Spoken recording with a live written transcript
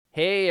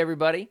Hey,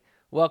 everybody.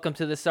 Welcome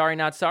to the Sorry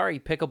Not Sorry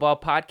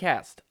Pickleball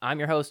Podcast. I'm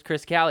your host,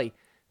 Chris Callie.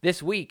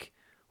 This week,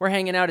 we're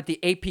hanging out at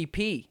the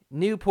APP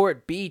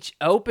Newport Beach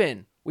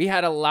Open. We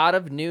had a lot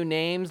of new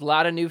names, a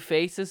lot of new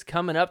faces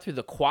coming up through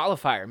the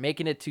qualifier,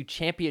 making it to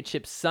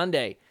Championship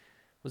Sunday. It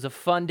was a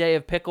fun day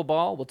of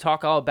pickleball. We'll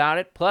talk all about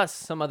it, plus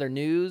some other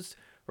news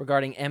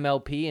regarding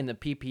MLP and the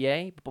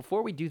PPA. But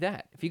before we do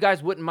that, if you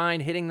guys wouldn't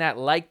mind hitting that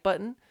like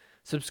button,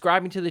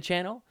 subscribing to the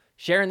channel,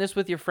 sharing this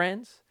with your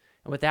friends,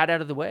 and with that out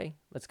of the way,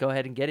 let's go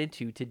ahead and get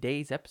into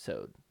today's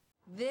episode.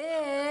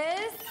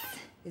 This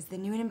is the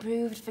new and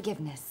improved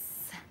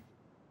forgiveness.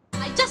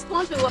 I just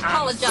want to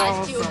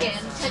apologize to you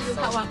again, tell you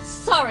how I'm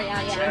sorry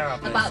I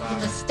am about the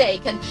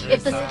mistake, and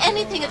if there's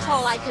anything at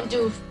all I can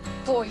do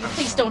for you,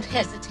 please don't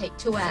hesitate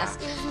to ask.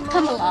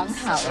 Come along,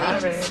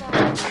 Howard. It's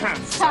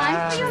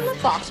time for your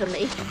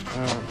lobotomy.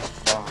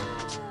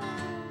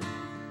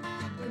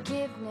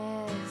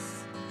 Forgiveness.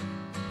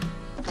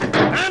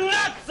 I'm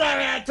not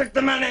sorry I took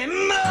the money.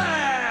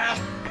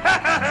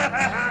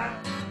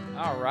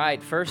 All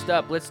right, first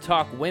up, let's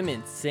talk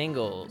women's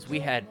singles. We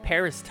had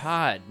Parris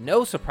Todd,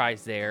 no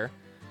surprise there.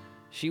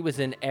 She was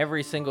in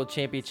every single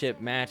championship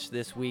match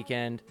this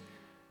weekend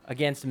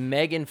against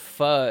Megan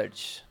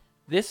Fudge.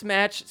 This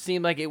match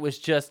seemed like it was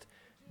just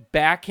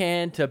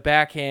backhand to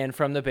backhand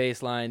from the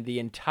baseline the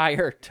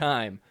entire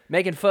time.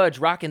 Megan Fudge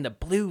rocking the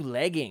blue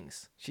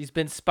leggings. She's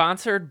been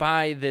sponsored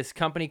by this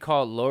company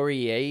called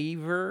Laurier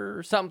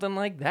or something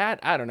like that.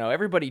 I don't know.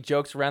 Everybody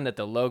jokes around that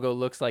the logo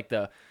looks like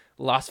the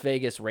Las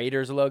Vegas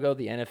Raiders logo,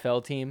 the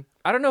NFL team.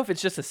 I don't know if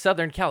it's just a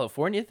Southern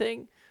California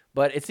thing,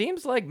 but it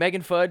seems like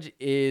Megan Fudge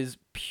is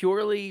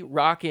purely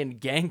rocking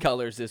gang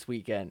colors this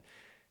weekend.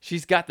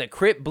 She's got the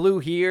Crip blue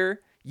here.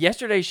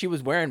 Yesterday she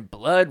was wearing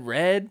blood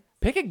red.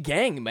 Pick a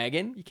gang,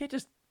 Megan. You can't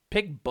just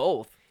pick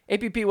both.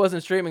 APP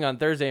wasn't streaming on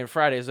Thursday and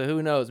Friday, so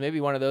who knows? Maybe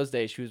one of those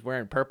days she was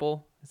wearing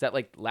purple. Is that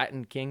like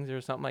Latin Kings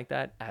or something like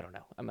that? I don't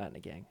know. I'm not in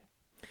a gang.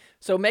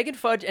 So Megan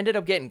Fudge ended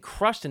up getting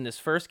crushed in this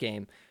first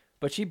game,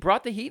 but she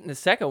brought the heat in the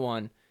second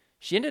one.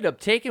 She ended up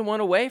taking one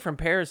away from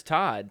Parris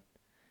Todd.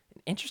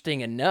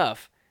 Interesting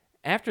enough,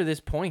 after this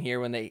point here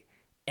when they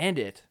end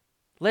it,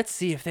 let's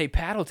see if they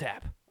paddle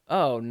tap.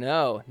 Oh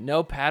no,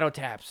 no paddle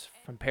taps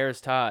from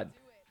Parris Todd.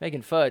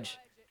 Megan Fudge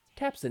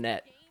taps the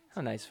net.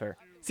 How nice of her.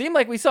 Seemed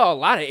like we saw a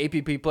lot of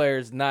APP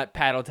players not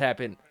paddle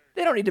tapping.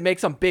 They don't need to make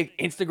some big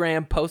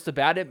Instagram post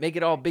about it, make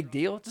it all a big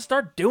deal. Just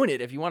start doing it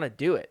if you want to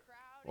do it.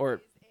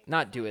 Or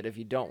not do it if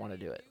you don't want to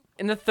do it.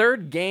 In the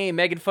third game,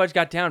 Megan Fudge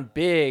got down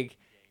big.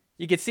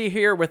 You can see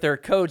here with her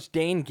coach,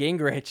 Dane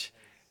Gingrich.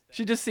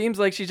 She just seems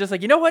like she's just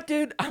like, you know what,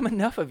 dude? I'm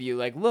enough of you.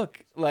 Like,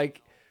 look,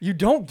 like, you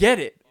don't get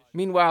it.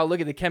 Meanwhile,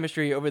 look at the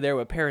chemistry over there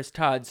with Parris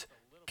Todd's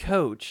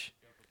coach,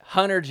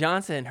 Hunter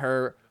Johnson,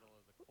 her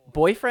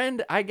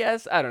boyfriend, I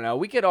guess. I don't know.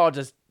 We could all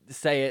just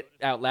say it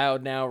out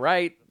loud now,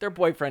 right? They're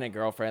boyfriend and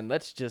girlfriend.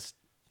 Let's just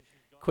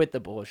quit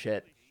the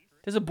bullshit.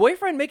 Does a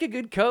boyfriend make a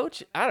good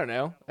coach? I don't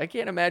know. I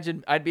can't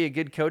imagine I'd be a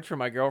good coach for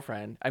my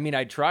girlfriend. I mean,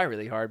 I'd try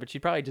really hard, but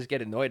she'd probably just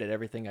get annoyed at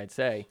everything I'd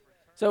say.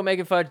 So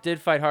Megan Fudge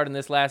did fight hard in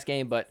this last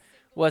game, but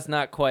was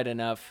not quite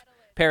enough.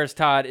 Parris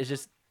Todd is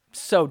just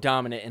so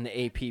dominant in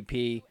the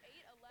APP.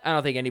 I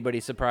don't think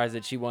anybody's surprised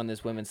that she won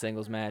this women's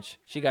singles match.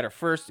 She got her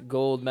first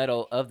gold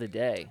medal of the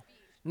day.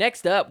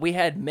 Next up, we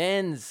had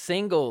men's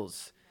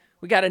singles.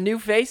 We got a new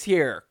face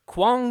here,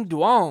 Quang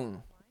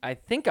Duong. I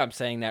think I'm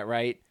saying that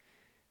right.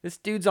 This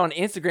dude's on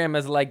Instagram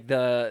as like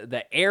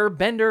the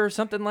airbender or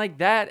something like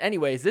that.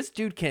 Anyways, this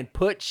dude can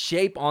put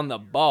shape on the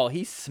ball.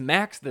 He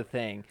smacks the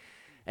thing.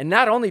 And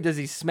not only does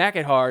he smack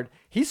it hard,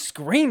 he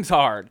screams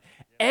hard.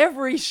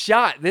 Every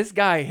shot this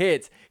guy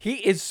hits, he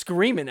is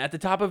screaming at the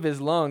top of his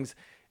lungs.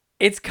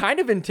 It's kind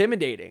of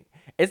intimidating.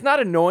 It's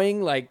not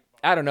annoying like,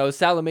 I don't know,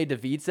 Salome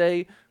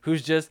Davidze,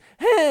 who's just,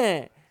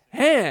 heh,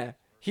 heh.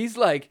 He's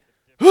like,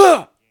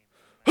 huh,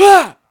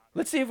 huh.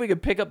 Let's see if we can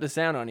pick up the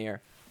sound on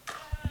here.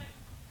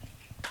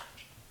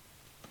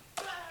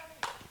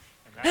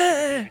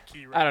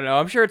 I don't know.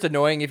 I'm sure it's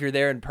annoying if you're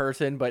there in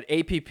person, but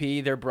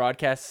APP, their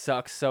broadcast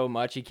sucks so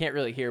much. You can't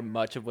really hear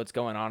much of what's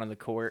going on the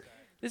court.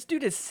 This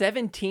dude is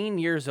 17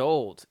 years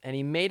old, and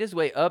he made his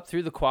way up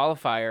through the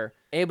qualifier,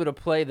 able to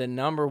play the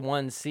number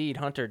 1 seed,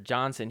 Hunter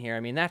Johnson, here. I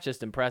mean, that's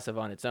just impressive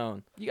on its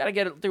own. You got to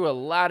get through a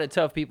lot of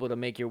tough people to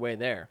make your way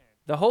there.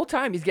 The whole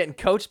time, he's getting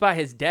coached by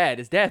his dad.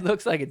 His dad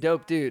looks like a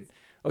dope dude.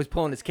 Always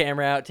pulling his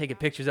camera out, taking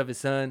pictures of his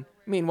son.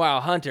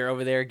 Meanwhile, Hunter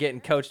over there getting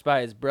coached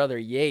by his brother,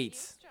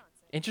 Yates.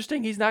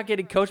 Interesting, he's not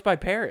getting coached by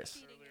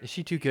Parris. Is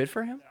she too good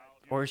for him?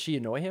 Or does she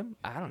annoy him?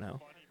 I don't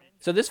know.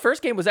 So this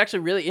first game was actually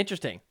really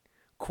interesting.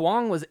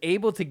 Quang was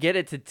able to get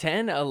it to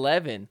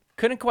 10-11.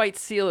 Couldn't quite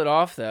seal it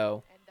off,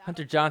 though.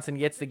 Hunter Johnson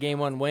gets the game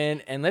 1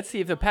 win. And let's see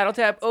if the paddle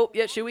tap. Oh,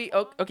 yeah, should we?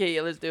 Oh, okay,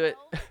 yeah, let's do it.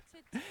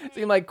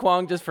 Seemed like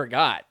Quang just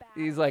forgot.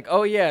 He's like,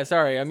 oh, yeah,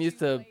 sorry. I'm used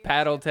to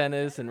paddle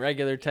tennis and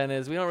regular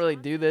tennis. We don't really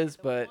do this,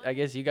 but I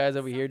guess you guys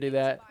over here do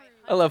that.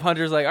 I love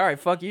Hunter's like, all right,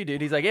 fuck you,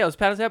 dude. He's like, yeah, let's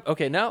paddle tap.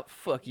 Okay, no,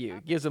 fuck you.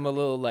 Gives him a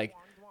little, like,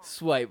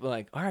 swipe.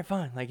 Like, all right,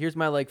 fine. Like, here's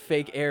my, like,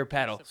 fake air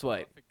paddle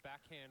swipe.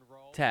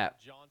 Tap.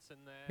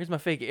 Here's my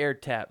fake air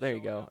tap. There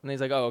you go. And he's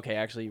like, oh, okay,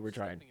 actually, we're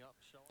trying.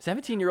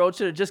 17-year-old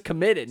should have just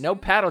committed. No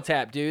paddle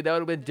tap, dude. That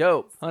would have been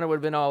dope. Hunter would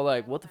have been all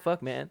like, what the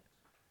fuck, man?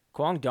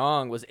 Kwang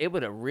Dong was able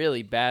to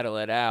really battle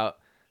it out.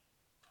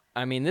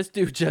 I mean, this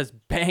dude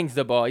just bangs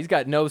the ball. He's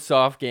got no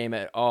soft game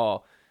at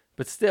all.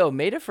 But still,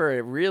 made it for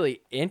a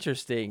really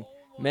interesting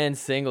men's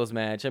singles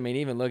match. I mean,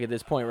 even look at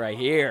this point right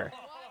here.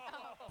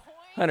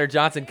 Hunter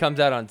Johnson comes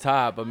out on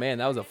top. But, man,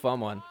 that was a fun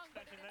one.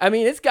 I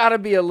mean, it's got to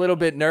be a little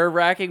bit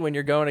nerve-wracking when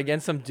you're going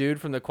against some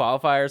dude from the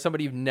qualifier,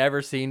 somebody you've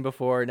never seen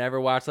before, never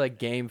watched, like,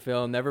 game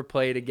film, never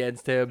played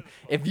against him.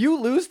 If you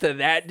lose to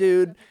that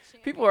dude,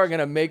 people are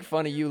going to make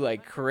fun of you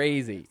like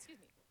crazy.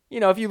 You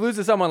know, if you lose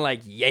to someone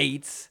like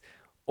Yates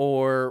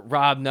or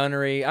Rob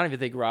Nunnery, I don't even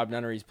think Rob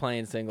Nunnery's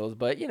playing singles,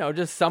 but, you know,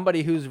 just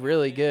somebody who's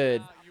really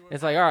good.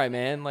 It's like, all right,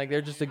 man, like,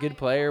 they're just a good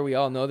player. We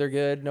all know they're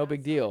good. No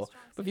big deal.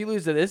 But if you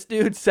lose to this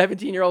dude,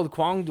 17-year-old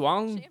Kwang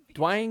Duong,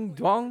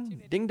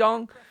 Ding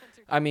Dong,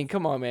 I mean,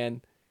 come on,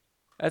 man.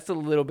 That's a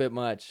little bit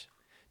much.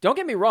 Don't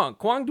get me wrong.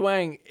 Kwang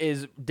Duong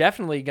is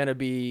definitely going to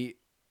be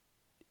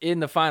in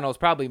the finals,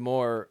 probably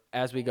more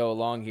as we go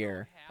along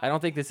here. I don't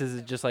think this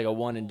is just like a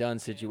one-and-done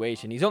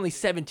situation. He's only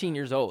 17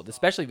 years old,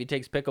 especially if he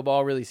takes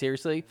pickleball really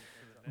seriously.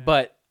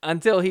 But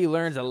until he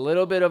learns a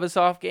little bit of a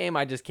soft game,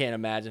 I just can't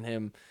imagine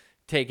him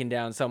taking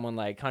down someone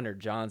like Hunter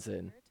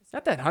Johnson.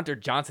 Not that Hunter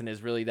Johnson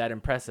is really that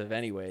impressive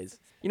anyways.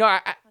 You know,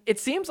 it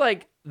seems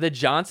like the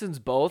Johnsons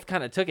both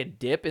kind of took a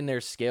dip in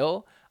their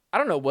skill. I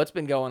don't know what's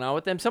been going on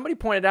with them. Somebody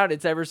pointed out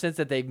it's ever since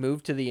that they've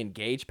moved to the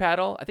Engage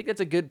paddle. I think that's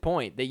a good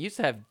point. They used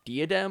to have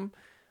Diadem,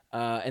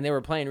 and they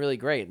were playing really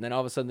great. And then all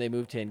of a sudden they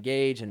moved to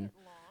Engage, and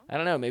I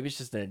don't know, maybe it's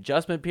just an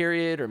adjustment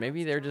period, or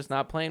maybe they're just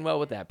not playing well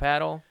with that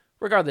paddle.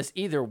 Regardless,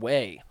 either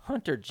way,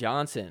 Hunter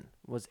Johnson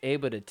was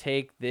able to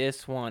take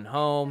this one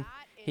home.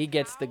 He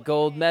gets the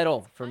gold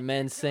medal for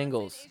men's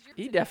singles.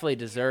 He definitely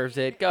deserves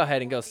it. Go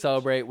ahead and go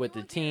celebrate with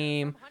the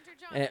team.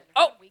 And,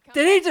 oh,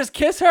 did he just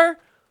kiss her?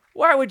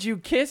 Why would you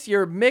kiss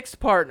your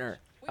mixed partner?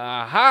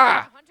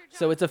 Aha!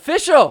 So it's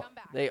official.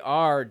 They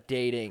are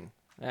dating.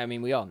 I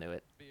mean, we all knew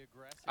it.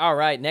 All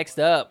right, next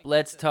up,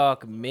 let's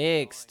talk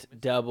mixed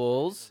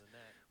doubles.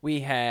 We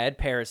had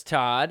Parris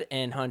Todd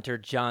and Hunter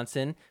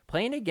Johnson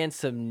playing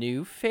against some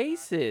new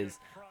faces.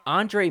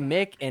 Andre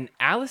Mick and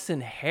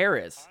Allison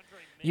Harris.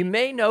 You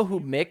may know who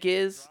Mick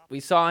is. We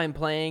saw him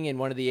playing in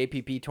one of the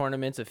APP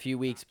tournaments a few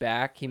weeks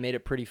back. He made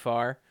it pretty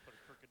far.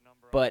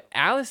 But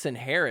Allison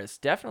Harris,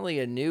 definitely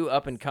a new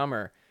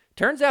up-and-comer.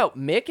 Turns out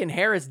Mick and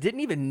Harris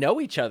didn't even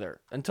know each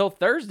other until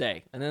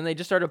Thursday, and then they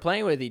just started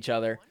playing with each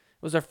other. It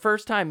was their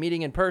first time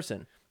meeting in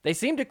person. They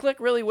seemed to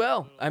click really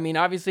well. I mean,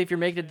 obviously, if you're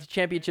making it to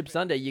Championship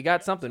Sunday, you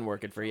got something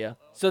working for you.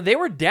 So they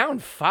were down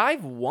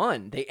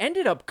 5-1. They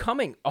ended up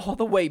coming all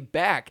the way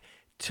back.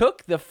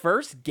 Took the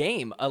first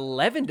game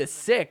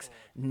 11-6.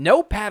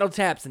 No paddle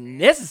taps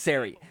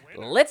necessary.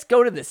 Let's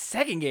go to the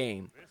second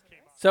game.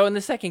 So in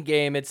the second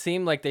game, it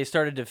seemed like they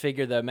started to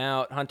figure them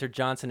out. Hunter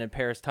Johnson and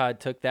Parris Todd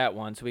took that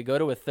one. So we go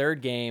to a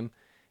third game.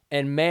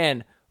 And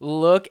man,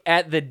 look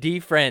at the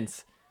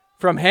defense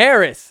from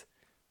Harris.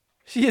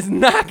 She is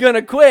not going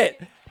to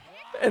quit.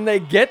 And they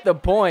get the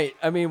point.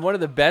 I mean, one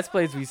of the best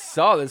plays we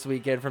saw this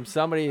weekend from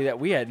somebody that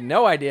we had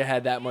no idea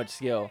had that much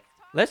skill.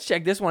 Let's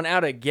check this one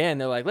out again.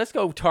 They're like, let's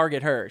go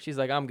target her. She's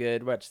like, I'm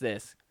good. Watch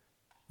this.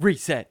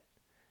 Reset.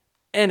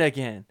 And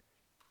again.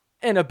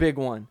 And a big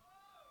one.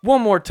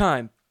 One more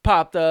time.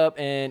 Popped up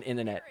and in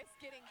the net.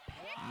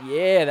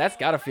 Yeah, that's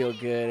got to feel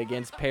good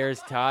against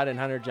Parris Todd and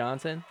Hunter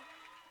Johnson.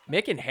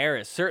 Mick and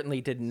Harris certainly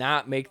did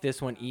not make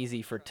this one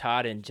easy for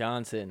Todd and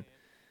Johnson.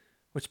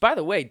 Which, by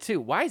the way,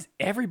 too, why is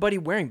everybody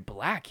wearing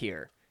black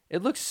here?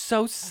 It looks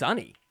so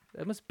sunny.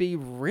 That must be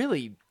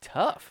really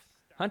tough.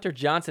 Hunter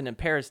Johnson and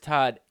Parris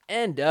Todd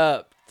end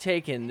up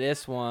taking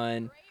this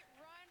one.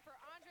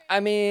 I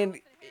mean,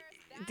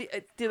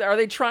 are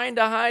they trying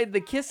to hide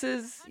the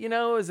kisses? You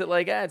know, is it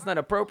like, it's not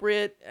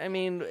appropriate? I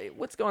mean,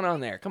 what's going on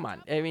there? Come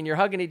on. I mean, you're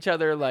hugging each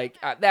other like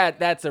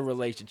that's a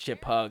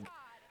relationship hug.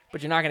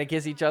 But you're not going to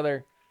kiss each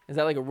other? Is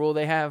that like a rule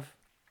they have?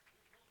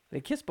 They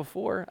kissed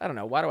before? I don't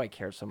know. Why do I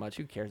care so much?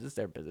 Who cares? It's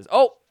their business.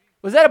 Oh,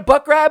 was that a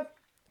butt grab?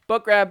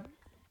 Butt grab.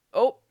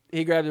 Oh,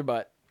 he grabbed her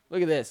butt.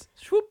 Look at this.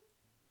 Swoop.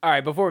 All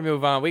right, before we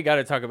move on, we got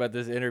to talk about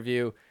this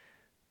interview.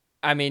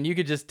 I mean, you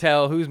could just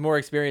tell who's more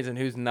experienced and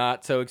who's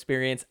not so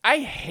experienced. I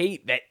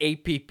hate that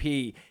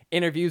APP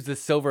interviews the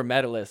silver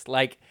medalist.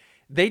 Like,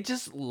 they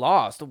just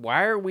lost.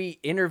 Why are we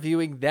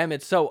interviewing them?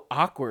 It's so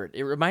awkward.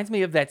 It reminds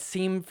me of that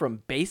scene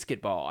from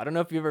Basketball. I don't know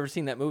if you've ever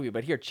seen that movie,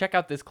 but here, check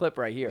out this clip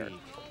right here.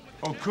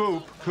 Oh,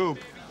 Coop,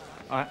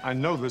 I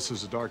know this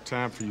is a dark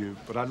time for you,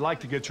 but I'd like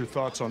to get your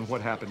thoughts on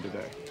what happened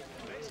today.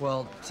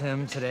 Well,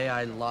 Tim, today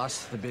I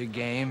lost the big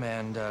game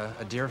and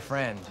a dear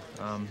friend.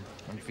 I'm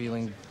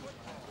feeling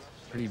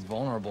pretty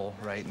vulnerable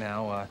right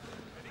now. I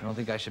don't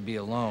think I should be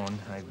alone.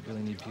 I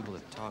really need people to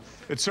talk.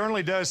 It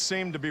certainly does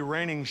seem to be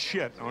raining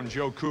shit on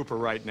Joe Cooper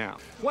right now.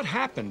 What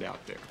happened out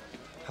there?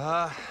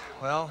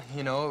 Well,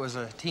 you know, it was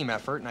a team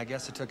effort, and I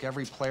guess it took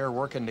every player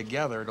working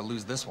together to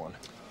lose this one.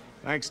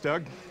 Thanks,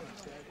 Doug.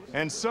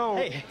 And so...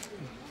 Hey,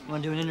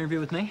 want to do an interview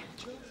with me?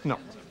 No.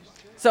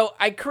 So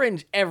I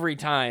cringe every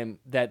time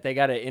that they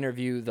got to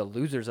interview the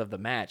losers of the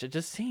match. It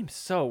just seems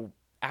so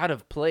out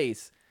of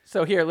place.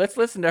 So here, let's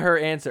listen to her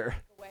answer.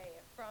 Away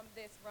from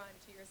this run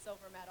to your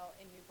silver medal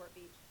in Newport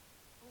Beach.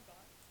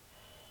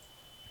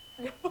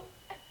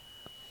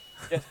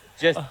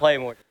 Just play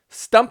more.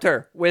 Stumped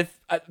her with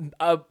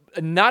a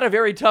not a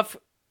very tough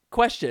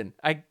question.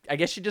 I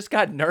guess she just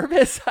got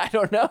nervous. I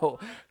don't know.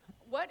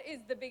 What is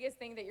the biggest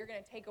thing that you're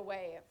going to take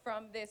away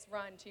from this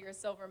run to your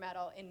silver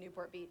medal in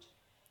Newport Beach?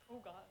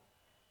 Oh, God.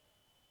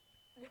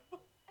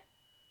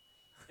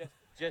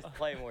 Just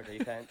play more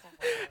defense.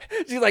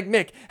 She's like,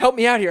 Mick, help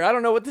me out here. I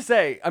don't know what to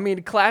say. I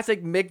mean,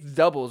 classic mixed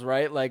doubles,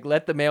 right? Like,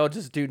 let the male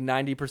just do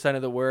 90%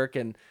 of the work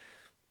and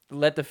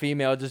let the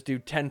female just do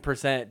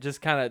 10%.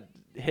 Just kind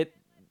of hit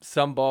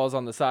some balls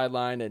on the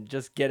sideline and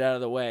just get out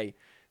of the way.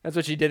 That's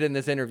what she did in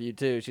this interview,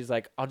 too. She's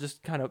like, I'll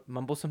just kind of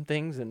mumble some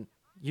things and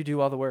you do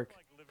all the work.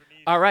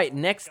 All right,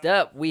 next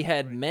up, we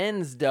had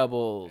men's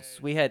doubles.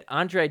 We had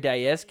Andre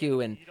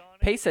Diescu and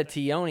Pesa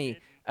Tioni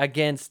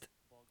against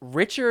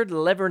Richard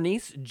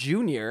Levernice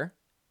Jr.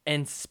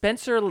 and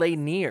Spencer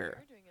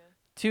Lanier.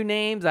 Two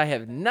names I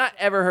have not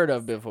ever heard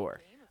of before.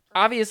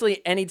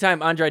 Obviously,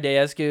 anytime Andre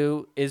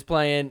Diescu is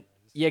playing,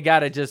 you got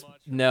to just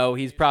know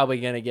he's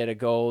probably going to get a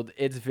gold.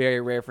 It's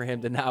very rare for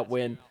him to not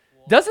win.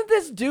 Doesn't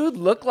this dude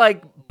look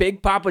like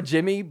Big Papa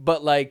Jimmy,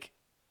 but like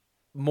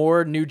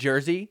more New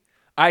Jersey?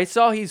 I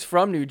saw he's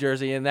from New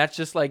Jersey, and that's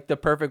just like the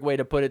perfect way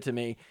to put it to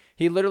me.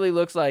 He literally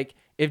looks like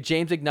if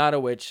James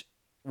Ignatowicz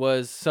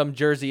was some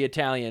Jersey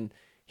Italian,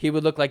 he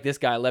would look like this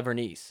guy,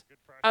 Levernice.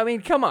 I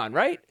mean, come on,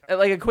 right? At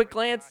like a quick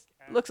glance,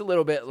 looks a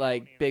little bit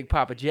like Big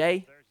Papa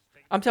J.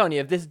 I'm telling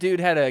you, if this dude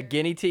had a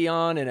guinea tee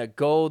on and a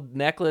gold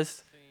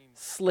necklace,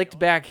 slicked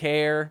back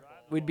hair,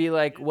 we'd be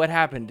like, what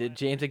happened? Did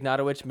James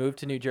Ignatowicz move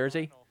to New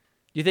Jersey?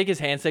 Do you think his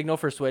hand signal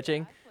for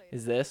switching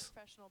is this?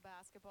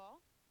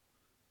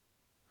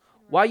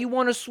 Why you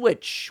want to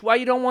switch? Why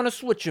you don't want to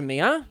switch with me,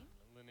 huh?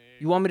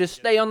 You want me to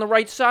stay on the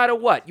right side or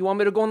what? You want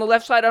me to go on the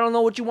left side? I don't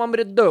know what you want me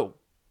to do.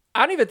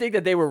 I don't even think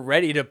that they were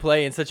ready to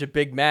play in such a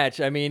big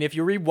match. I mean, if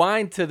you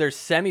rewind to their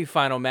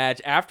semifinal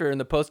match after in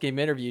the postgame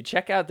interview,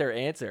 check out their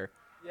answer.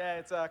 Yeah,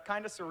 it's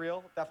kind of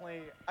surreal.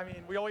 Definitely. I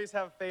mean, we always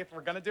have faith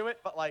we're going to do it,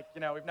 but, like,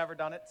 you know, we've never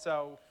done it.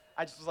 So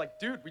I just was like,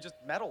 dude, we just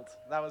medaled.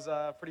 That was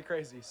pretty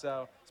crazy.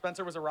 So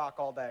Spencer was a rock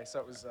all day,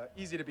 so it was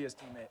easy to be his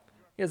teammate.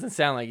 He doesn't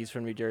sound like he's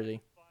from New Jersey,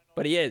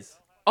 but he is.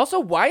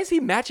 Also, why is he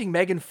matching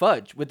Megan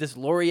Fudge with this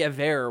Laurier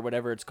Vert or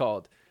whatever it's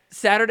called?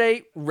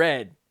 Saturday,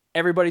 red.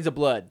 Everybody's a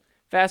blood.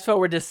 Fast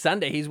forward to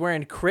Sunday, he's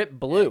wearing Crip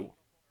blue.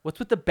 What's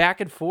with the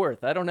back and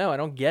forth? I don't know. I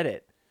don't get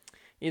it.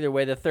 Either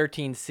way, the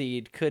 13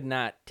 seed could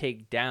not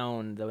take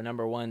down the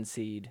number 1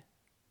 seed.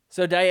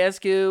 So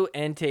Diescu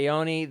and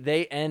Tioni,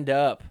 they end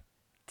up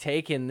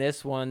taking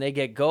this one. They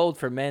get gold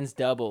for men's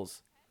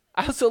doubles.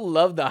 I also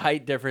love the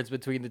height difference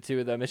between the two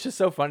of them. It's just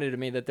so funny to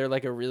me that they're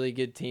like a really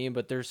good team,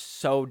 but they're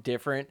so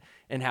different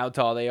in how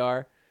tall they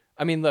are.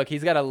 I mean, look,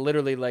 he's got to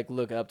literally like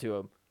look up to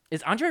him.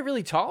 Is Andre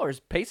really tall or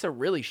is Pesa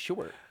really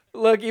short?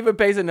 Look, even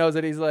Pesa knows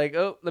it. He's like,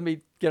 oh, let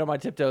me get on my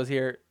tiptoes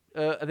here.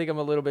 I think I'm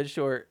a little bit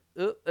short.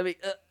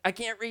 I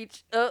can't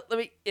reach.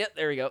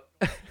 There we go.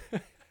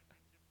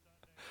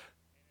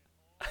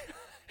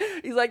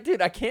 He's like,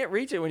 dude, I can't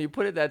reach it when you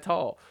put it that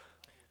tall.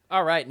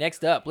 All right,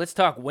 next up, let's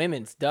talk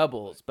women's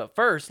doubles. But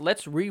first,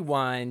 let's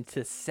rewind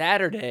to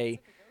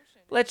Saturday.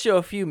 Let's show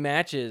a few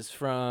matches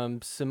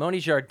from Simone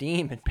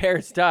Jardim and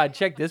Parris Todd.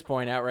 Check this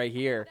point out right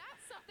here.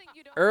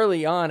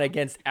 Early on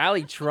against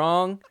Ali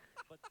Trong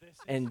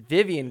and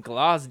Vivian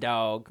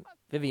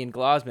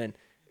Glosman.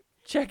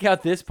 Check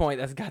out this point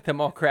that's got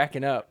them all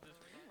cracking up.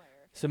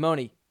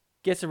 Simone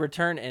gets a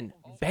return and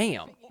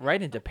bam,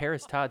 right into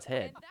Parris Todd's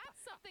head.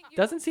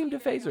 Doesn't seem to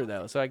phase her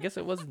though, so I guess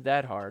it wasn't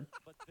that hard.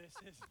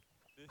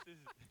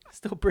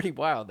 Still pretty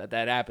wild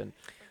that happened.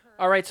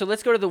 All right, so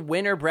let's go to the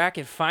winner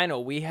bracket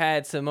final. We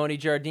had Simone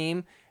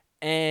Jardim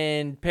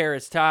and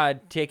Parris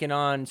Todd taking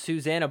on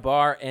Susanna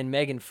Barr and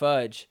Megan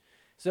Fudge.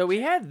 So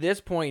we had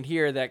this point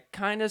here that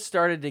kind of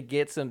started to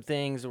get some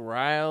things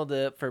riled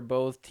up for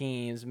both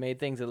teams, made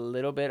things a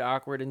little bit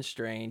awkward and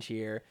strange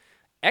here.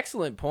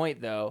 Excellent point,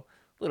 though.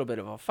 A little bit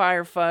of a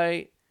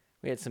firefight.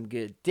 We had some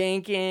good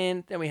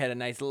dinking. Then we had a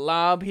nice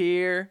lob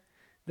here.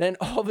 Then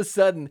all of a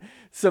sudden,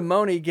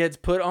 Simone gets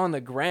put on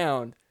the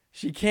ground.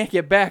 She can't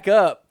get back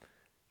up.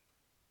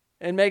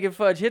 And Megan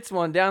Fudge hits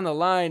one down the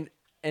line,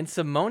 and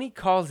Simone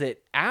calls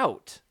it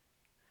out.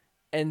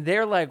 And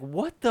they're like,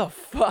 what the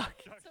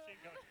fuck?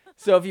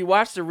 So if you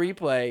watch the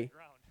replay,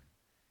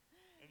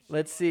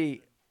 let's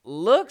see.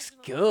 Looks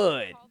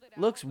good.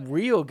 Looks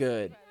real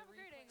good.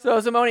 So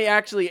Simone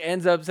actually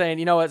ends up saying,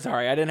 you know what,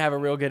 sorry, I didn't have a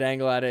real good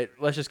angle at it.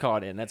 Let's just call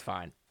it in. That's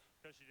fine.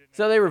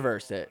 So they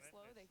reversed it.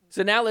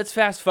 So now let's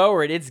fast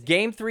forward. It's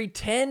game 3,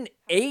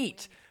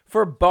 10-8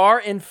 for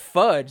Barr and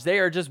Fudge. They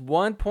are just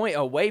 1 point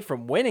away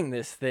from winning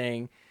this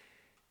thing.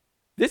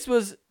 This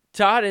was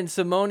Todd and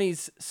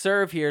Simone's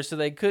serve here, so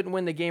they couldn't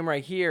win the game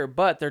right here,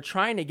 but they're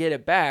trying to get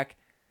it back.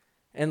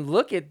 And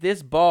look at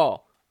this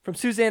ball from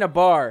Susanna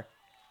Barr.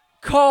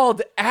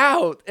 called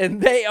out,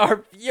 and they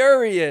are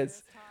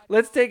furious.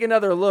 Let's take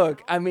another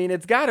look. I mean,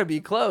 it's got to be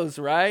close,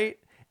 right?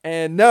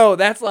 And no,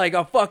 that's like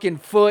a fucking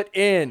foot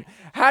in.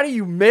 How do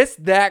you miss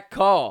that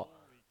call?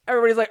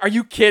 Everybody's like, are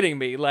you kidding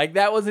me? Like,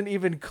 that wasn't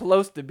even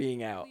close to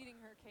being out.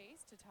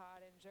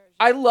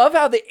 I love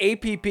how the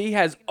APP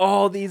has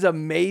all these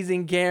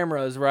amazing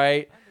cameras,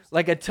 right?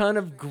 Like a ton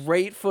of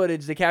great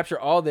footage to capture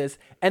all this,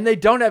 and they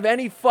don't have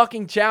any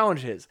fucking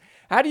challenges.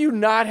 How do you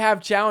not have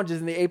challenges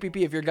in the APP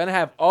if you're going to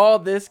have all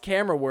this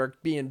camera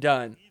work being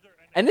done?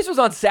 And this was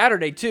on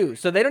Saturday, too,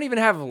 so they don't even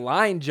have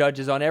line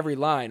judges on every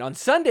line. On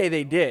Sunday,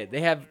 they did.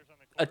 They have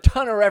a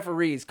ton of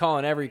referees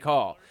calling every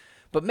call.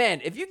 But,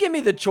 man, if you give me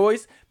the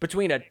choice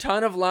between a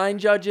ton of line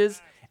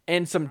judges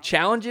and some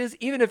challenges,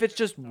 even if it's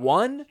just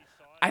one,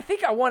 I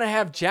think I want to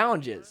have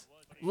challenges.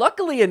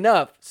 Luckily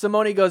enough,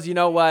 Simone goes, you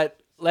know what?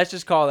 Let's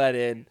just call that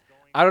in.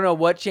 I don't know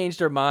what changed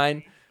her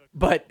mind,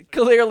 but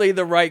clearly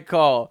the right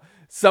call.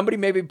 Somebody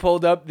maybe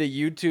pulled up the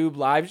YouTube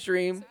live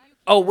stream.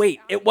 Oh, wait,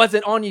 it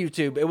wasn't on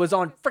YouTube. It was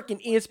on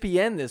freaking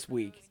ESPN this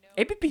week.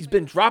 APP's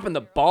been dropping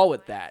the ball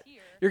with that.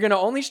 You're going to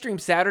only stream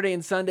Saturday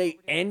and Sunday,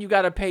 and you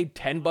got to pay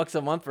 $10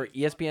 a month for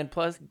ESPN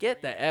Plus?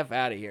 Get the F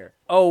out of here.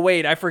 Oh,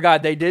 wait, I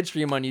forgot. They did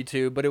stream on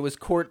YouTube, but it was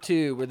Court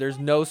 2, where there's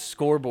no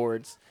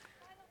scoreboards.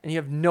 And you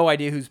have no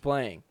idea who's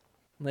playing,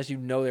 unless you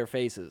know their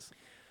faces.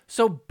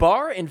 So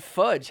Bar and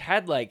Fudge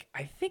had, like,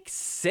 I think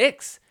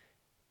 6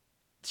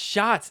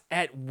 shots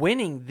at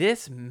winning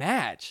this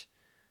match.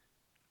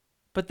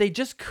 But they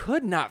just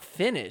could not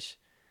finish.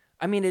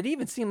 I mean, it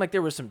even seemed like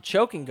there was some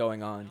choking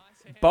going on.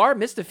 Bar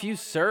missed a few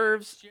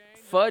serves.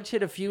 Fudge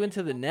hit a few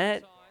into the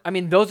net. I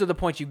mean, those are the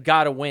points you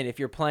got to win if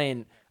you're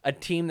playing a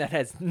team that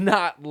has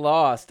not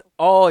lost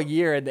all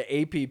year in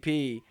the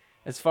APP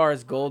as far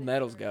as gold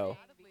medals go.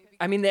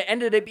 I mean, they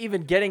ended up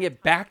even getting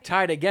it back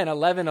tied again,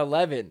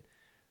 11-11.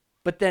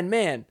 But then,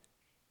 man,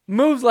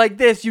 moves like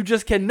this you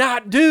just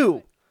cannot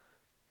do.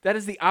 That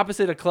is the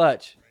opposite of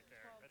clutch.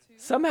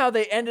 Somehow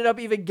they ended up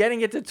even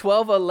getting it to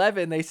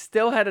 12-11. They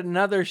still had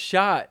another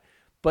shot.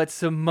 But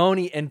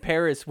Simone and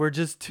Parris were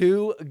just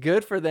too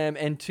good for them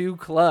and too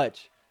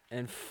clutch.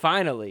 And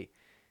finally,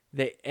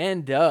 they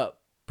end up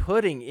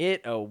putting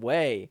it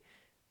away.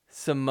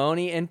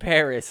 Simone and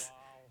Parris,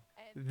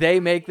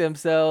 they make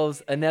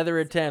themselves another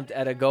attempt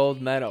at a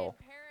gold medal.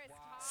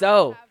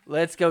 So,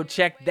 let's go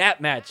check that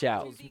match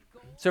out.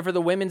 So for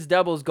the women's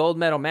doubles gold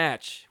medal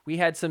match, we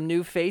had some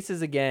new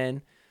faces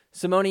again.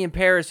 Simone and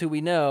Parris, who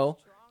we know,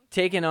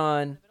 taking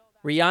on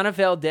Rihanna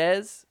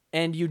Valdez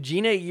and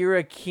Eugenia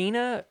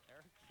Irakina.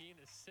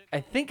 I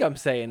think I'm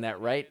saying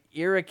that right.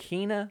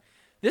 Irakina.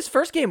 This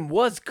first game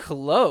was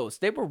close.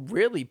 They were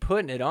really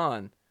putting it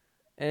on.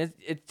 And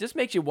it just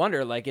makes you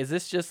wonder, like, is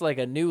this just like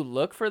a new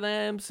look for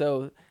them?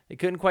 So they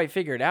couldn't quite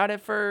figure it out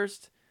at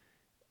first.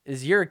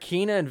 Is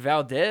Irakina and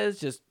Valdez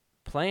just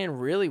playing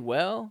really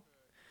well?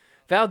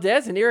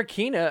 Valdez and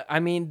Irakina, I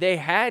mean, they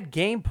had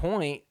game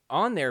point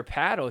on their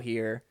paddle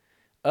here,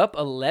 up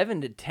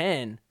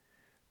 11-10.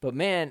 But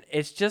man,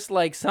 it's just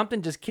like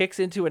something just kicks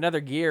into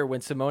another gear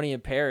when Simone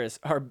and Parris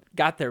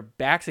got their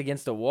backs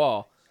against a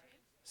wall.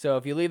 So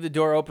if you leave the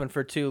door open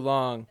for too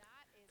long,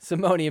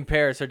 Simone and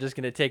Parris are just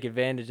going to take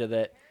advantage of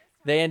that.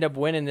 They end up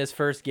winning this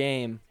first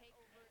game.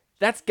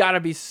 That's got to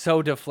be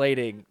so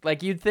deflating.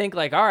 Like, you'd think,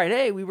 like, all right,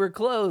 hey, we were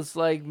close.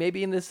 Like,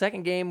 maybe in the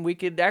second game we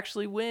could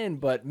actually win.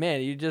 But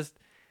man,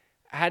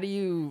 how do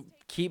you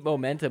keep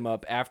momentum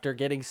up after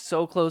getting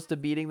so close to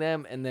beating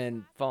them and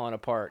then falling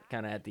apart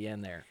kind of at the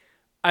end there?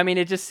 I mean,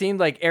 it just seemed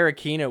like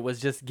Irakina was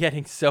just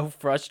getting so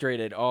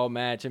frustrated all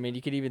match. I mean,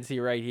 you could even see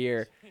right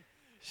here,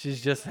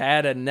 she's just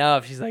had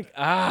enough. She's like,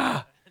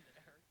 ah.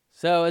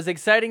 So as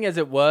exciting as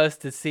it was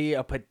to see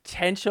a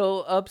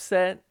potential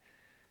upset,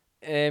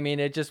 I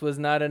mean, it just was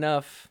not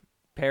enough.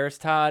 Parris,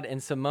 Todd,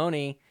 and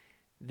Simone,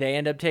 they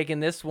end up taking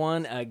this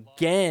one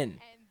again.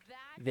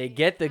 They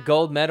get the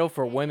gold medal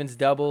for women's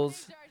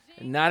doubles.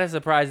 Not a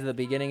surprise at the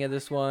beginning of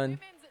this one.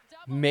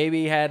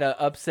 Maybe had an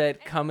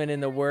upset coming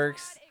in the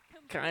works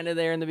kind of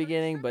there in the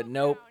beginning, but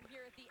nope.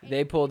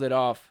 They pulled it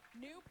off.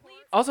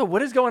 Also,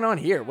 what is going on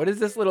here? What is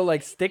this little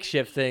like stick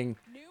shift thing?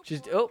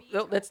 Just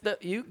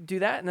you do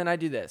that and then I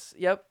do this.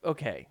 Yep,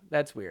 okay.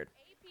 That's weird.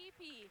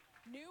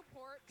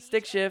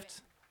 Stick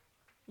shift.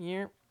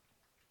 Yeah.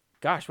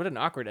 Gosh, what an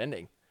awkward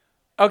ending.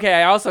 Okay,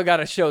 I also got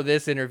to show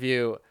this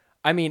interview.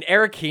 I mean,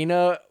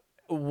 Irakina,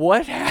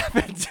 what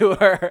happened to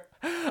her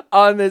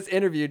on this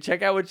interview?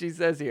 Check out what she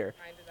says here.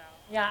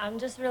 Yeah, I'm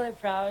just really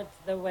proud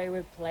the way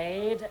we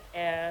played,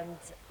 and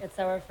it's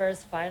our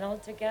first final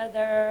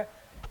together.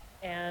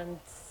 And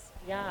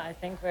yeah, I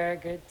think we're a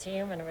good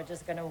team, and we're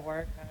just gonna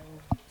work on,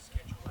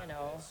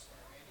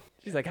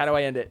 She's like, how do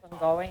I end it?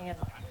 Going and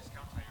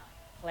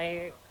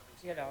play,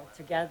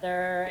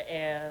 together,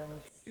 and.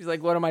 She's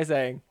like, what am I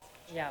saying?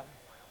 Yeah.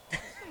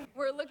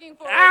 We're looking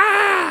forward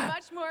to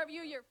much more of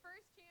you. Your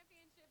first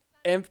championship.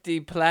 Empty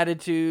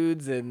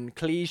platitudes and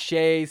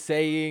cliche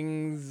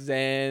sayings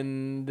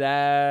and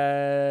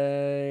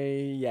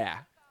yeah.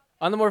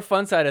 On the more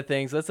fun side of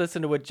things, let's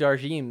listen to what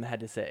Jardim had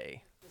to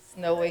say.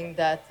 knowing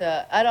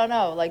that, I don't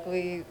know, like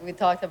we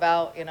talked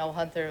about,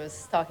 Hunter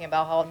was talking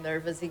about how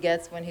nervous he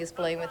gets when he's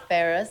playing with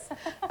Parris.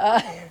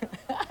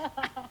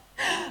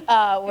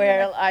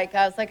 Where like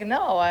I was like,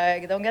 no,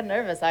 I don't get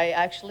nervous. I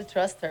actually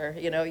trust her.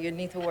 You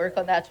need to work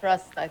on that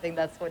trust. I think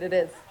that's what it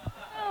is.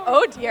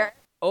 Oh, dear.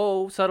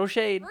 Oh, subtle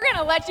shade. We're going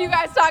to let you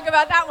guys talk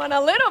about that one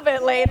a little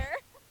bit later.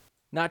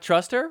 Not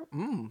trust her?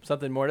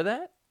 Something more to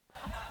that?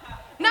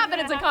 Not that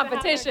it's a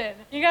competition.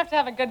 You have to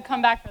have a good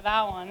comeback for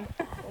that one.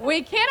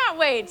 We cannot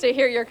wait to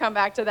hear your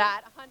comeback to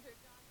that.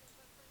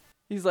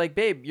 He's like,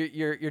 babe,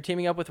 you're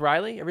teaming up with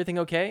Riley? Everything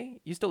okay?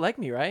 You still like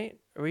me, right?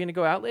 Are we going to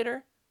go out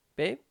later?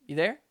 Babe, you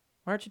there?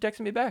 Why aren't you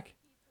texting me back?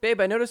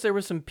 Babe, I noticed there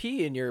was some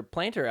pee in your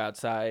planter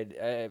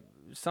outside.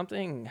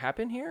 Something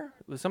happened here?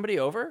 Was somebody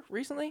over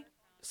recently?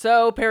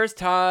 So Parris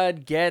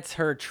Todd gets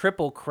her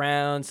triple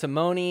crown.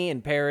 Simone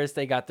and Parris,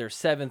 they got their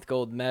 7th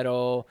gold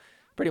medal.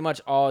 Pretty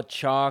much all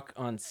chalk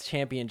on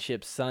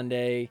Championship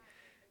Sunday.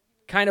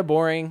 Kind of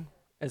boring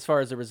as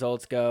far as the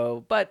results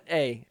go. But,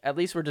 hey, at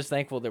least we're just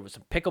thankful there was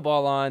some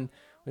pickleball on.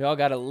 We all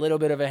got a little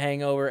bit of a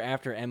hangover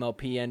after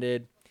MLP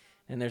ended.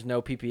 And there's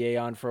no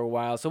PPA on for a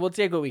while. So we'll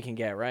take what we can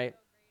get, right?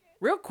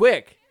 Real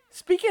quick,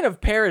 speaking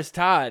of Parris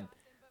Todd,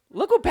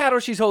 look what paddle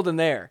she's holding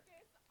there.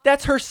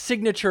 That's her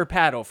signature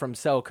paddle from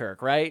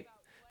Selkirk, right?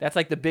 That's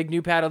like the big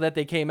new paddle that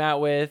they came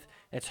out with.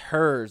 It's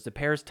hers, the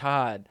Parris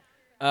Todd.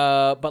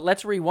 But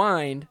let's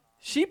rewind.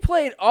 She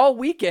played all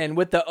weekend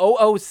with the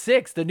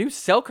 006, the new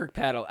Selkirk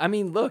paddle. I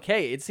mean, look,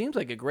 hey, it seems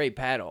like a great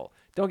paddle.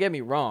 Don't get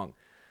me wrong.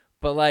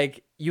 But,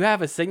 like, you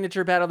have a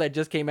signature paddle that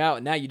just came out,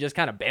 and now you just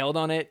kind of bailed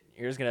on it.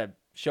 You're just going to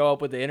show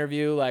up with the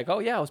interview like, oh,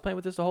 yeah, I was playing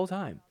with this the whole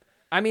time.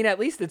 I mean, at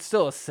least it's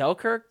still a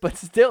Selkirk, but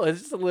still, it's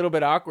just a little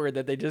bit awkward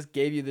that they just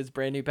gave you this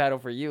brand new paddle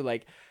for you.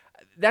 Like,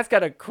 that's got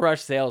to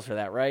crush sales for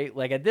that, right?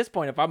 Like, at this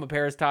point, if I'm a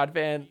Parris Todd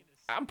fan,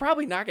 I'm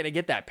probably not going to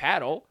get that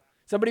paddle.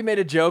 Somebody made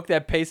a joke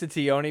that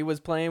Pesationi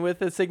was playing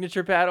with a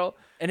signature paddle,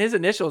 and his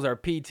initials are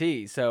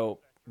PT, so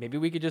maybe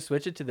we could just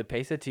switch it to the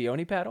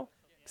Pesationi paddle?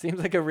 Seems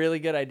like a really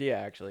good idea,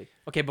 actually.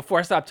 Okay, before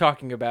I stop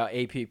talking about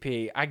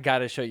APP, I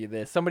gotta show you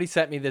this. Somebody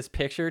sent me this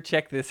picture.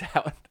 Check this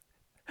out.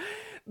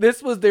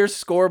 This was their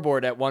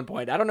scoreboard at one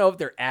point. I don't know if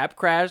their app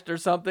crashed or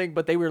something,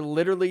 but they were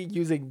literally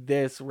using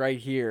this right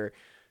here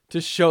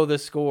to show the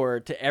score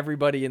to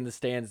everybody in the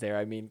stands there.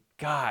 I mean,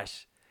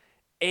 gosh,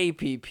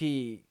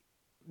 APP,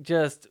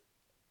 just,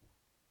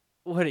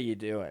 what are you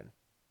doing?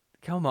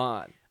 Come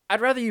on.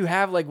 I'd rather you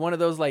have like one of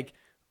those like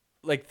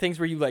things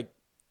where you like,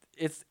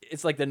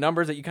 it's like the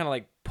numbers that you kind of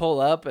like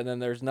pull up and then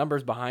there's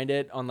numbers behind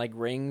it on like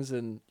rings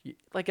and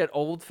like an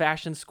old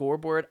fashioned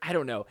scoreboard. I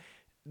don't know.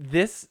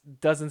 This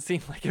doesn't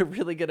seem like a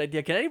really good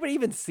idea. Can anybody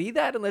even see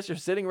that unless you're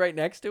sitting right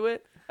next to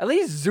it? At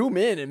least zoom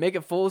in and make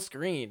it full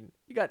screen.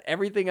 You got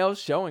everything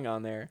else showing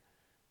on there.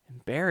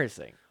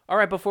 Embarrassing. All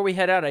right, before we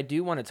head out, I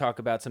do want to talk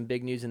about some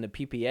big news in the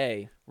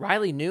PPA.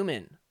 Riley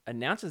Newman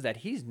announces that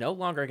he's no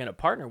longer going to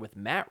partner with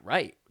Matt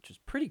Wright, which is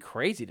pretty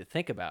crazy to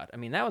think about. I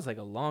mean, that was like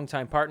a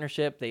long-time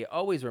partnership. They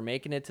always were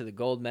making it to the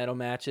gold medal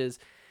matches.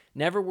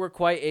 Never were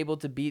quite able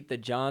to beat the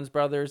Johns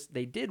brothers.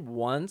 They did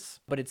once,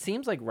 but it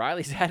seems like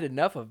Riley's had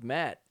enough of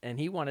Matt, and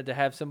he wanted to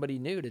have somebody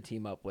new to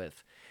team up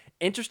with.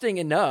 Interesting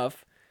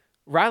enough,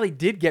 Riley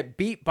did get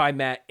beat by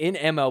Matt in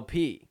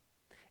MLP.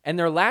 And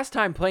their last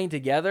time playing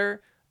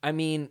together, I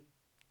mean,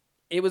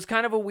 it was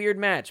kind of a weird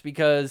match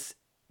because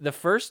the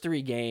first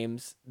 3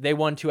 games, they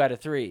won 2 out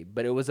of 3,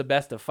 but it was a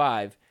best of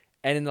 5.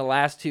 And in the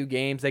last 2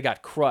 games, they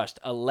got crushed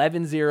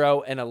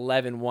 11-0 and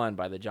 11-1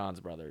 by the Johns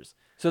brothers.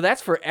 So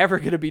that's forever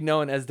going to be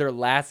known as their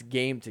last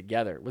game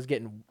together, was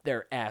getting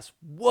their ass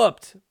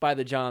whooped by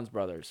the Johns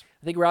brothers.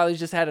 I think Riley's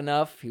just had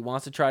enough. He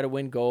wants to try to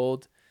win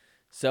gold.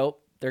 So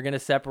they're going to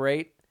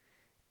separate.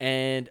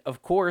 And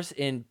of course,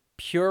 in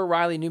pure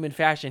Riley Newman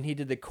fashion, he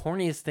did the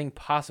corniest thing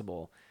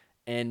possible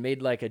and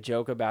made like a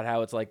joke about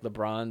how it's like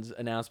LeBron's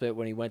announcement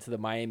when he went to the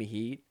Miami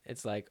Heat.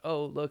 It's like,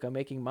 oh, look, I'm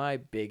making my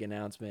big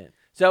announcement.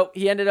 So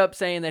he ended up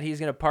saying that he's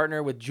going to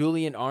partner with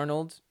Julian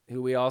Arnold,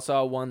 who we all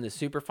saw won the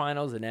Super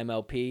Finals in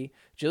MLP.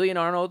 Julian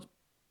Arnold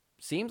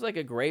seems like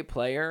a great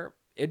player.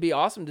 It'd be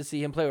awesome to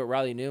see him play with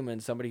Riley Newman,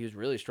 somebody who's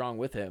really strong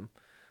with him.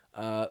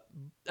 I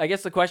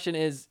guess the question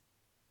is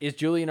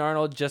Julian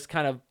Arnold just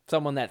kind of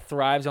someone that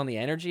thrives on the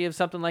energy of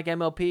something like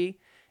MLP?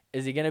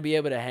 Is he going to be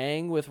able to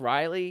hang with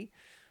Riley?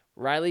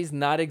 Riley's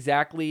not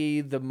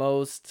exactly the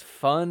most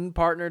fun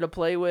partner to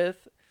play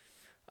with.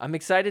 I'm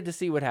excited to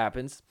see what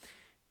happens.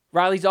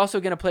 Riley's also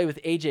going to play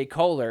with AJ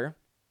Kohler,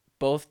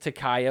 both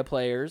Takaya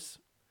players.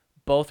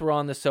 Both were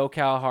on the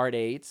SoCal Hard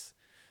Eights.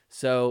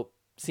 So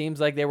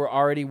seems like they were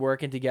already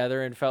working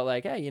together and felt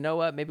like, hey, you know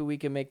what? Maybe we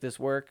can make this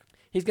work.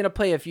 He's going to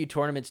play a few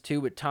tournaments too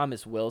with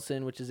Thomas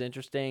Wilson, which is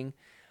interesting.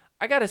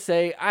 I got to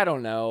say, I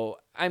don't know.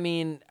 I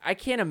mean, I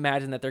can't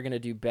imagine that they're going to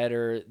do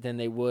better than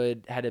they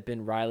would had it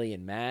been Riley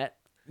and Matt.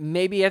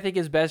 Maybe I think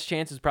his best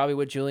chance is probably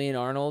with Julian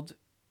Arnold,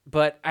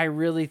 but I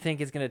really think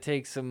it's going to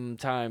take some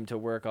time to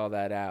work all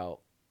that out.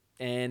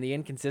 And the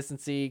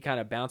inconsistency kind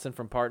of bouncing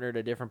from partner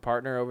to different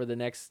partner over the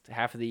next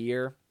half of the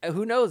year.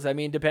 Who knows? I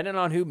mean, depending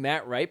on who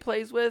Matt Wright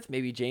plays with,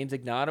 maybe James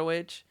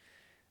Ignatowicz.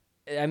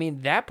 I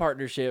mean, that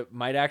partnership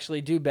might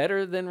actually do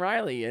better than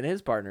Riley and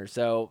his partner.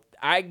 So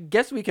I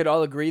guess we could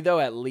all agree, though,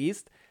 at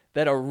least,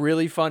 that a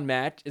really fun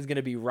match is going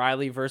to be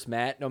Riley versus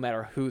Matt, no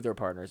matter who their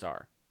partners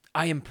are.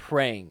 I am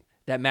praying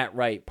that Matt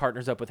Wright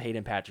partners up with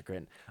Hayden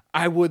Patrickgren.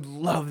 I would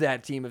love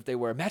that team if they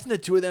were. Imagine the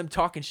two of them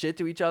talking shit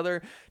to each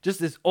other. Just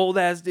this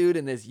old-ass dude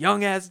and this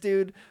young-ass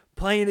dude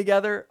playing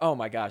together. Oh,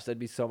 my gosh, that'd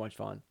be so much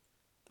fun.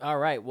 All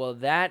right, well,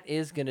 that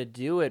is going to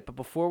do it. But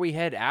before we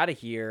head out of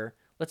here,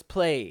 let's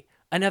play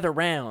another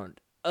round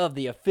of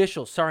the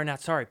official Sorry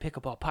Not Sorry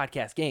Pickleball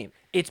Podcast game.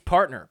 It's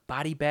partner,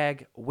 body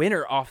bag,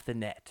 winner off the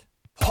net.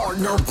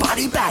 Partner,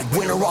 body bag,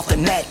 winner off the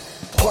net.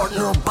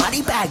 Partner,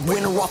 body bag,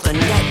 winner off the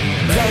net.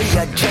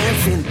 Leia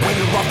Jansen,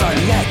 winner off the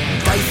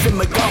net. Dyson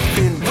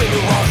McGuffin,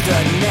 winner off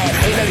the net.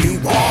 Haley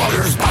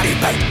Waters, body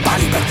bag,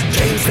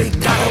 James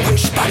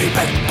McDonald-ish, body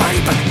bag.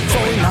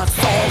 Sorry not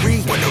sorry,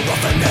 winner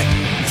off the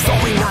net.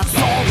 Sorry not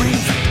sorry,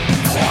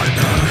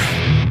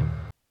 partner.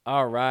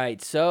 All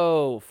right,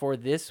 so for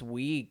this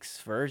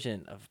week's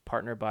version of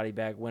partner body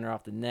bag winner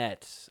off the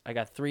net, I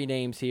got 3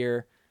 names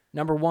here.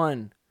 Number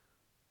 1,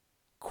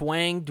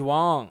 Quang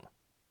Duong.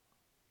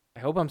 I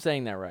hope I'm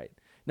saying that right.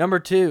 Number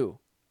 2,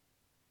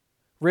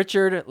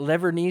 Richard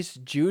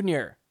Levernice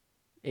Jr.,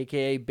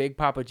 a.k.a. Big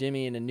Papa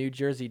Jimmy in a New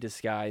Jersey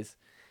disguise.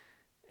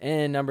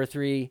 And number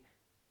 3,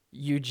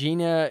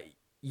 Eugenia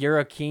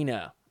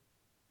Urakina.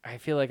 I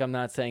feel like I'm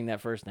not saying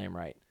that first name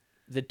right.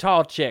 The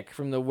tall chick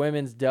from the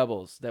women's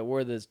doubles that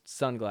wore the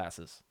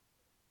sunglasses.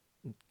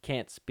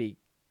 Can't speak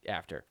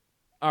after.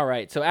 All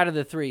right, so out of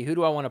the 3, who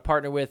do I want to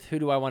partner with? Who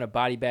do I want to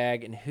body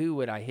bag? And who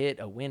would I hit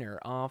a winner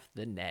off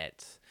the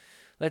net?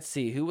 Let's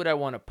see, who would I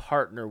want to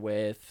partner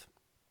with?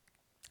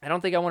 I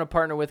don't think I want to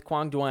partner with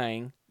Quang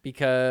Duong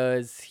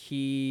because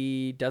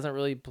he doesn't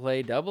really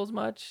play doubles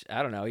much.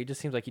 I don't know. He just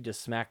seems like he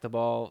just smacked the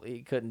ball.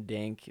 He couldn't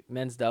dink.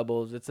 Men's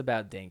doubles, it's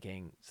about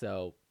dinking.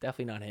 So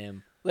definitely not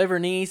him.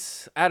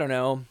 Levernice, I don't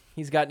know.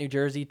 He's got New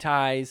Jersey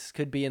ties.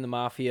 Could be in the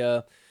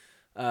Mafia.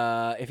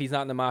 If he's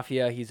not in the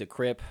Mafia, he's a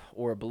Crip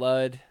or a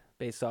Blood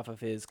based off of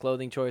his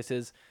clothing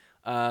choices.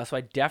 So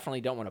I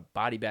definitely don't want to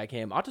body bag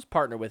him. I'll just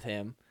partner with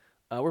him.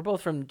 We're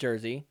both from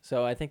Jersey,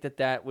 so I think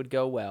that would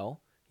go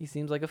well. He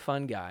seems like a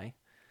fun guy.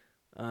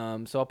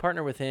 So I'll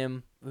partner with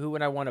him. Who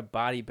would I want to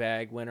body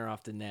bag winner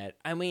off the net?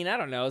 I mean, I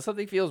don't know.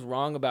 Something feels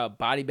wrong about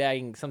body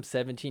bagging some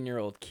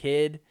 17-year-old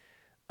kid.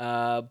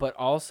 But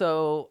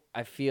also,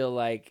 I feel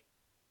like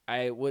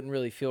I wouldn't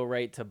really feel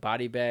right to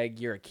body bag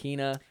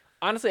Urakina.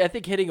 Honestly, I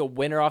think hitting a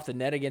winner off the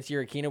net against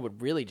Urakina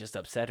would really just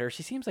upset her.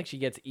 She seems like she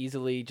gets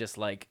easily just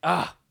like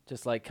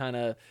kind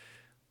of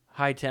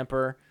high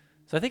temper.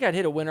 So I think I'd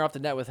hit a winner off the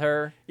net with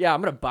her. Yeah,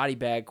 I'm going to body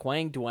bag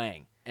Quang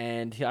Duong.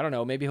 And I don't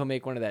know, maybe he'll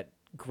make one of that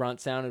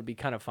grunt sound. It would be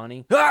kind of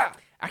funny.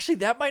 Actually,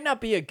 that might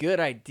not be a good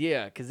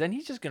idea because then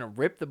he's just going to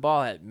rip the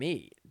ball at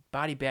me,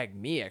 body bag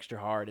me extra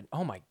hard. And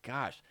oh my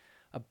gosh,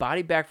 a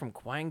body bag from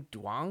Quang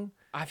Duong?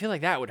 I feel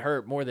like that would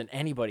hurt more than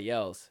anybody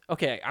else.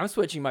 Okay, I'm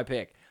switching my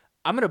pick.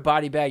 I'm going to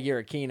body bag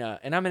Urakina,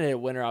 and I'm going to hit a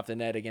winner off the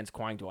net against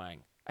Quang Duong.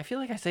 I feel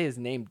like I say his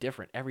name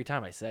different every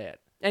time I say it.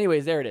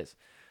 Anyways, there it is.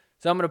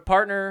 So I'm going to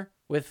partner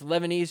with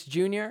Lebanese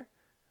Jr.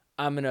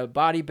 I'm going to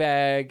body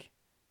bag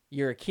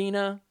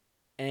Urakina,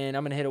 and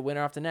I'm going to hit a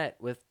winner off the net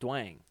with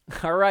Duong.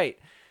 All right.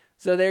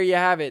 So there you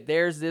have it.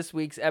 There's this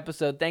week's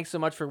episode. Thanks so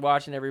much for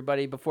watching,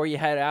 everybody. Before you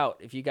head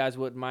out, if you guys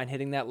wouldn't mind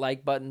hitting that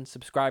like button,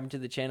 subscribing to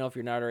the channel if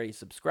you're not already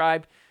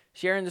subscribed,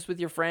 sharing this with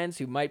your friends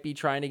who might be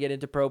trying to get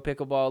into pro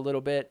pickleball a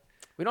little bit.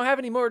 We don't have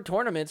any more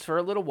tournaments for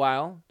a little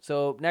while.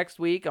 So next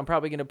week, I'm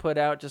probably going to put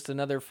out just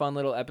another fun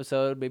little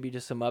episode, maybe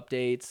just some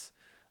updates,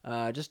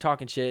 just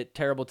talking shit,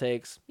 terrible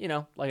takes,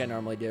 like I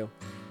normally do.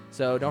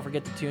 So don't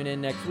forget to tune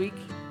in next week.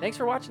 Thanks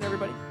for watching,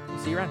 everybody. We'll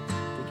see you around.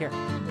 Take care.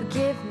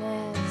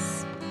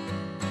 Forgiveness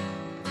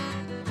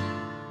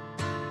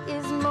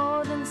is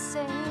more than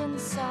saying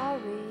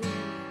sorry.